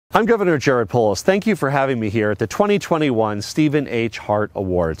I'm Governor Jared Polis. Thank you for having me here at the 2021 Stephen H. Hart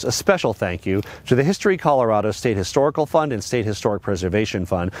Awards. A special thank you to the History Colorado State Historical Fund and State Historic Preservation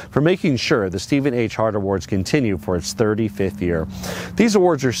Fund for making sure the Stephen H. Hart Awards continue for its 35th year. These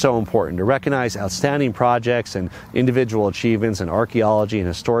awards are so important to recognize outstanding projects and individual achievements in archaeology and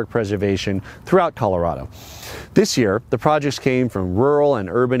historic preservation throughout Colorado. This year, the projects came from rural and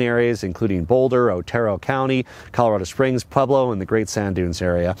urban areas, including Boulder, Otero County, Colorado Springs, Pueblo, and the Great Sand Dunes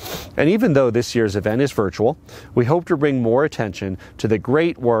area. And even though this year's event is virtual, we hope to bring more attention to the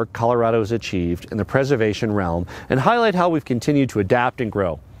great work Colorado has achieved in the preservation realm and highlight how we've continued to adapt and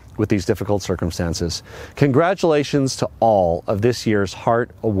grow with these difficult circumstances. Congratulations to all of this year's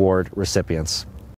Hart Award recipients.